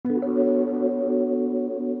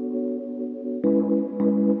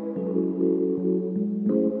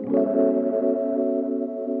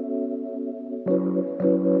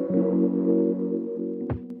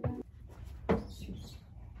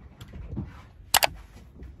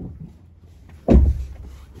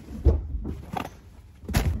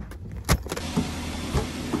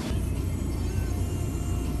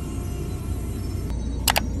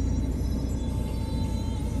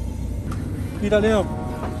wieder leer.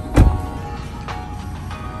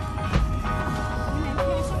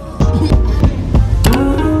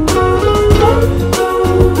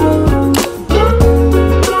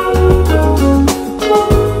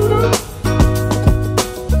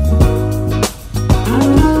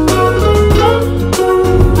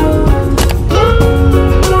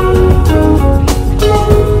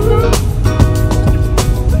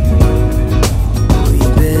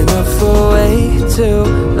 Too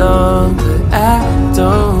long, but I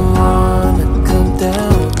don't wanna come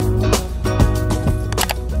down.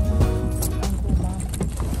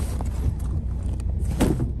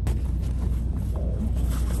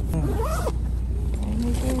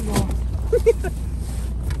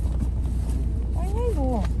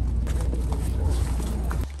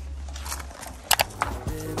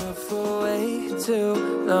 Been up for way too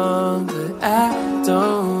long, but I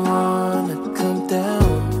don't wanna come down.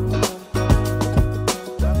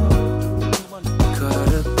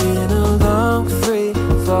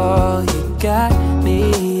 Got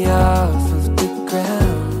me off of the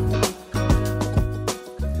ground.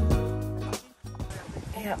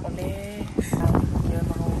 Kaya ulit yun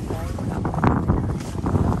mahukay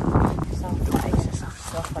saofa'i sa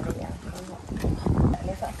saofa'i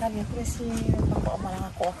lefa kan ya presi papa malang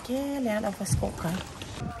aku oke lihat apa skoka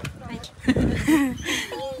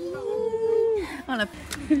ala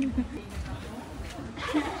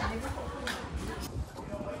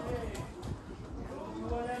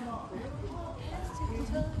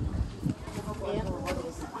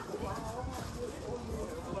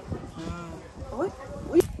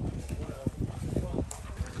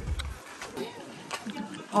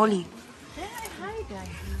Oli.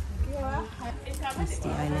 That's the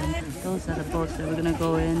island. Those are the boats that we're gonna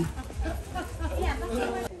go in.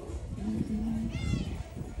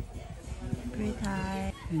 Great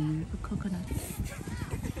high. And a coconut.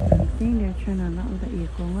 I think they're trying to allow the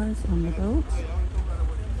ikongas on the boat.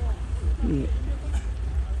 Yeah.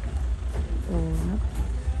 Oh, no.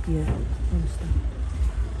 Yeah.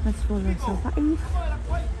 That's for the saofa'i.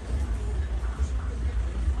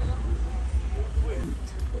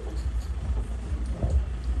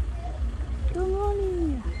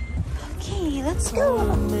 okay, let's go. For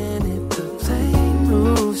a minute, the plane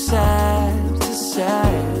moves side to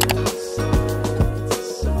side.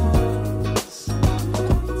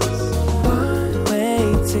 One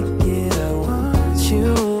way ticket, I want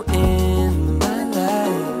you in my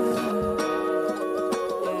life.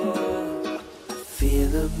 I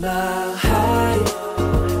feel a mile high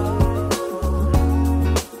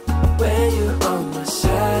when you're on my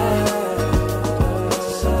side.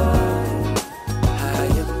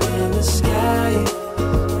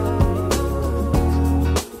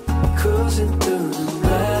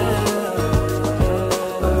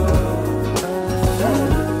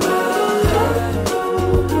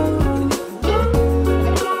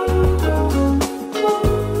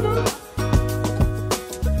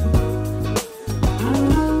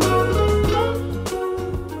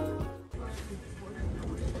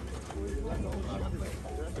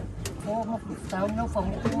 Nó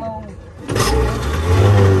phòng cái mông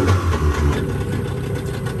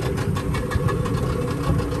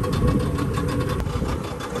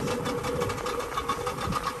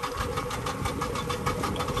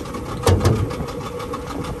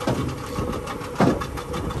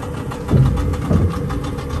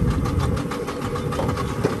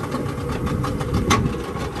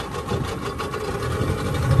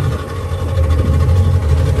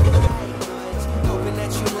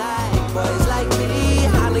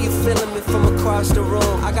the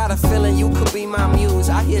room. I got a feeling you could be my muse.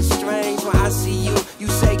 I hear strange when I see you. You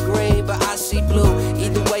say green, but I see blue.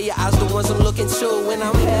 Either way, your eyes the ones I'm looking to. When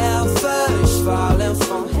I'm head first, falling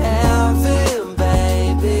from heaven,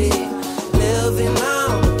 baby. Living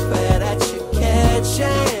on the prayer that you catch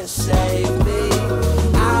and save me.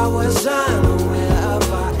 I was unaware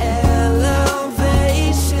of our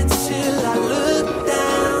elevation till I looked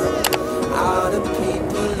down. All the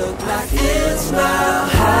people look like it's not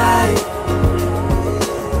high.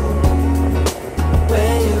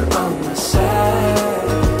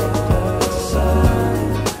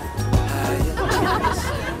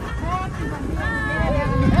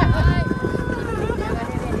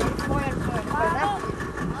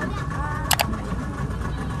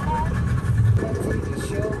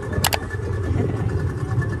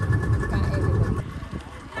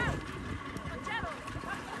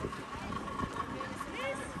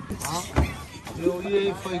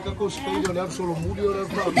 Io fai kako spegno, olhar solo muri, olhar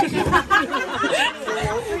para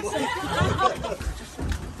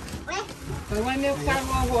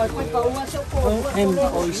Em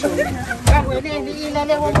ôi xôi.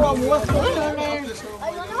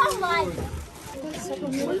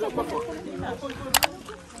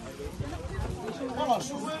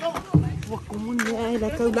 Cũng nghe là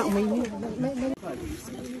câu động mình.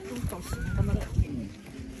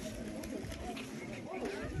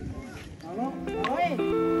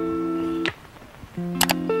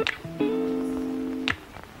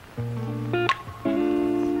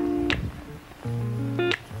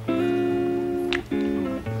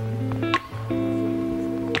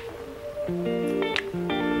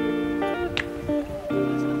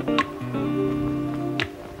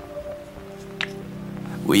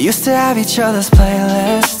 We used to have each other's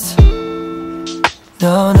playlists.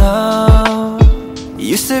 No, no.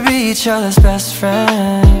 Used to be each other's best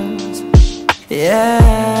friends.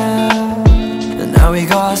 Yeah. And now we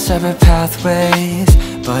go our separate pathways,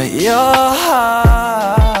 but your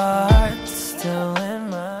heart's still in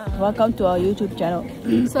mine. Welcome to our YouTube channel.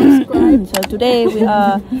 Subscribe. So today we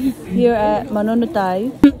are here at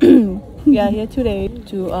Manonotai. We are here today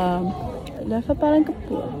to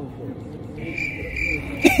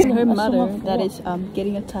her mother that is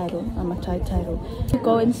getting a title, a Thai title. We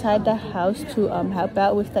go inside the house to help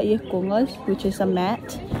out with the ikongas, which is a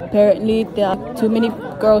mat. Apparently there are too many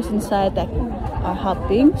girls inside that are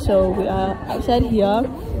helping, so we are outside here,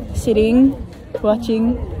 sitting,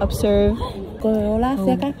 watching, observe.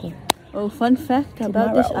 Oh, fun fact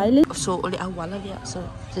about this island. So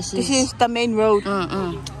this is the main road.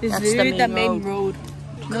 This That's is really the main main road.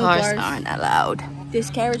 No cars aren't allowed. This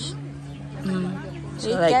carriage. So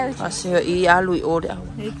like,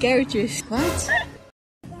 Carriages. What?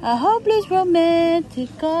 A hopeless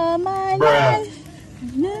romantic all my life.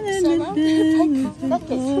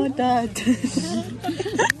 Oh, that.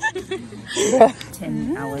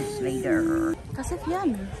 10 hours later. Kasi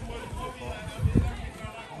yan.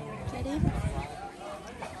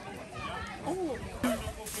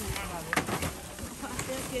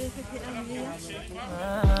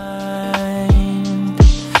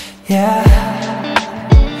 Yeah.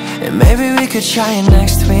 And maybe we could try it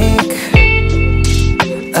next week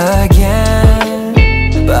again.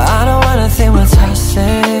 But I don't wanna think we're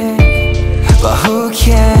toxic, but who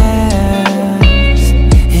cares?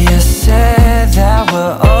 You said that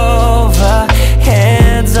we're over,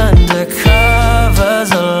 hands under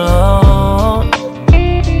covers alone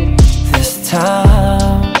this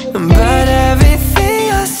time. But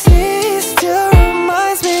everything I see still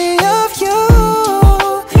reminds me of you.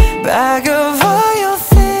 Back of all your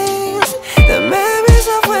things, the memories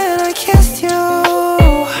of when I kissed you.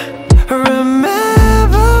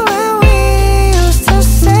 Remember when we used to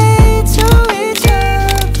say to each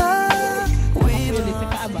other, we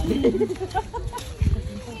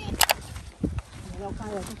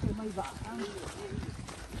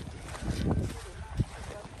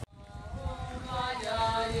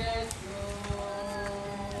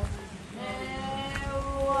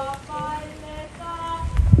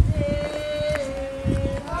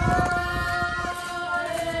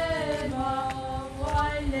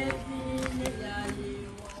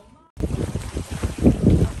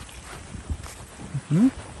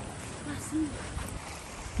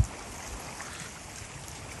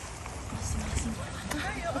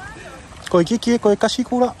Koe kiki, koe kasi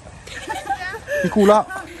kula. Ikula.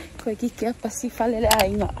 Koe kiki pasti falele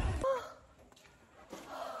ainga.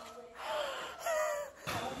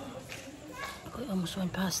 We almost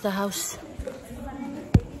went past the house.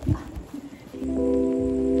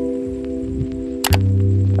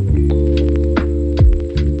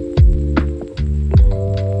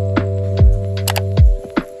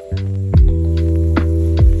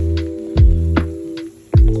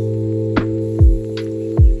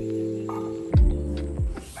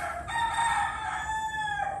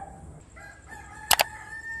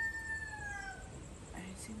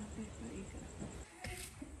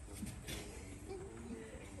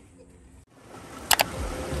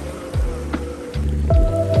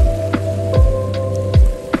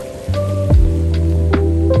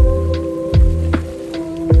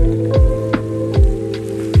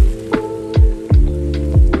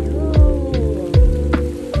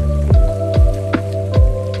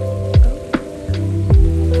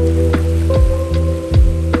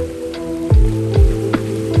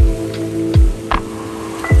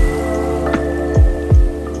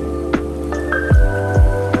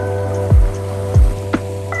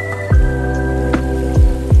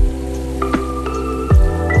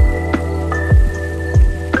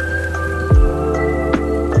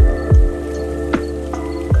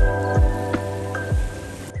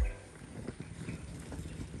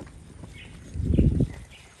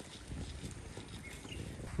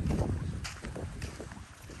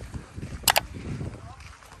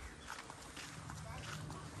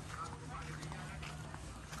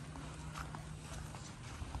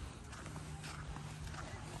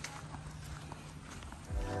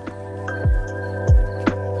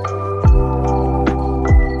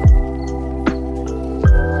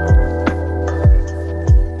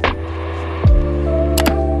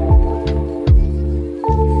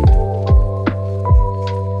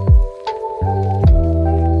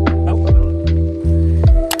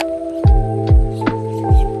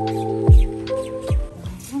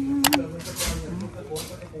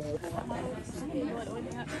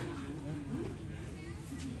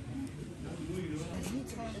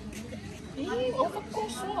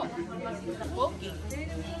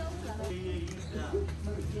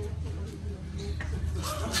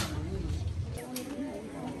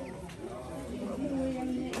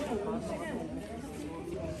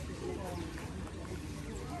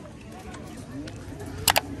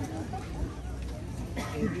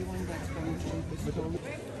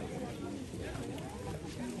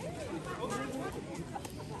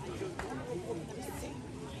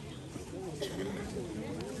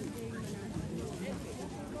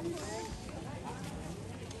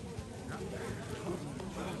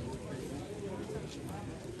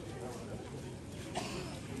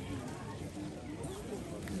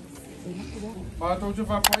 Ma tau te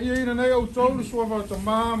whapaia ina nei au tau le sua wau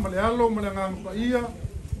tamaha ma le alo ma le ngāma paia.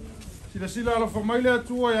 Sila sila ala whamaile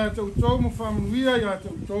atua ia te utau ma whamanuia ia te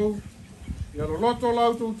utau. Ia lo loto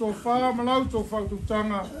lau tau tau wha ma lau tau whau tau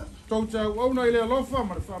tanga. Tau te au auna i le alofa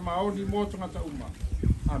ma le whamaoni mō tangata uma.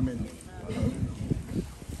 Amen.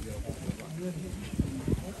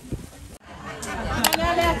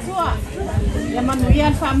 Ngale atua. Ya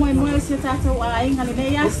manuia fa mo mo se tata wa inga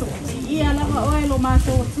le yaso. Ia la wa oi lo ma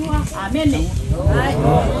to tua. Amen. Ai.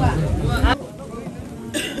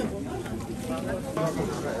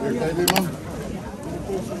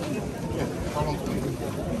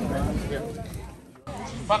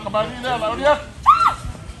 Whakamari rea lau rea.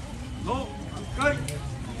 No, kai.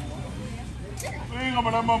 Inga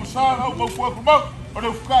mana mamasa au mau kua kumau. Ore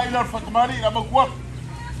ufuka ila whakamari ila mau kua.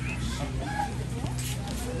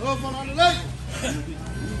 No, panane lei.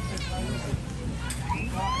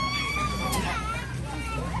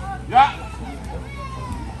 Ya.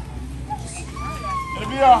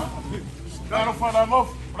 Elvia. Karo whana ngof.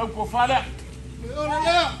 Rau ko whana. Ora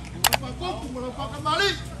lea. Whakoku mara whakamari.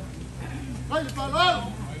 Vai le palol.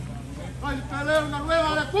 Vai le palol na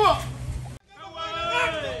nueva le kua.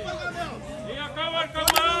 Ia kawan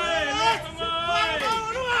kamai.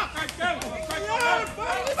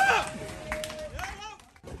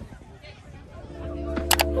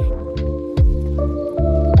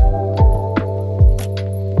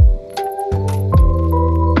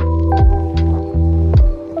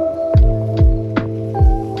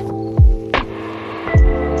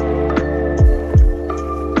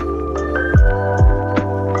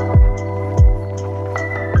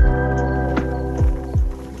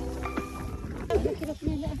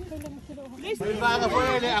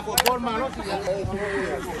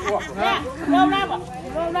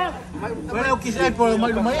 Bueno, quizás por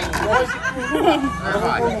más lo más.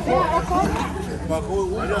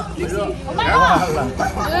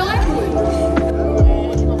 Vai.